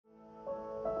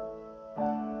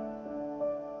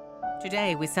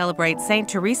Today we celebrate Saint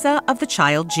Therese of the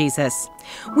Child Jesus.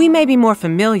 We may be more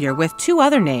familiar with two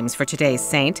other names for today's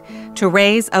saint,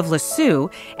 Therese of Lisieux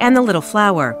and the Little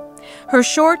Flower. Her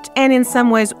short and in some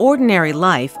ways ordinary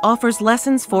life offers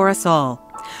lessons for us all.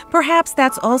 Perhaps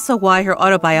that's also why her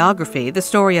autobiography, The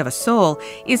Story of a Soul,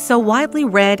 is so widely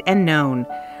read and known.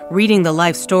 Reading the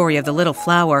life story of the Little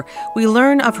Flower, we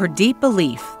learn of her deep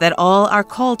belief that all are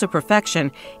called to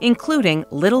perfection, including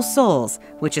little souls,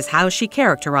 which is how she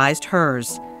characterized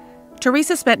hers.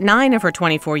 Therese spent 9 of her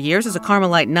 24 years as a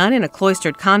Carmelite nun in a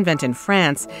cloistered convent in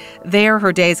France. There,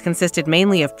 her days consisted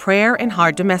mainly of prayer and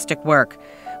hard domestic work.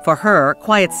 For her,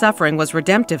 quiet suffering was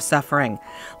redemptive suffering.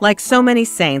 Like so many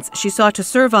saints, she sought to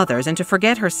serve others and to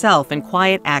forget herself in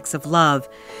quiet acts of love.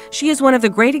 She is one of the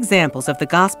great examples of the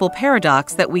gospel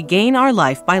paradox that we gain our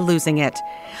life by losing it.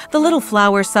 The Little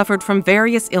Flower suffered from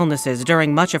various illnesses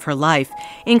during much of her life,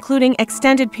 including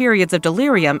extended periods of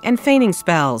delirium and fainting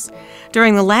spells.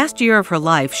 During the last year of her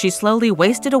life, she slowly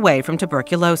wasted away from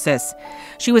tuberculosis.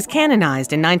 She was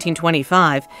canonized in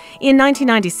 1925. In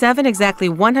 1997, exactly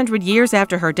 100 years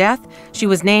after her death, she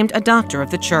was named a doctor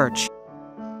of the Church.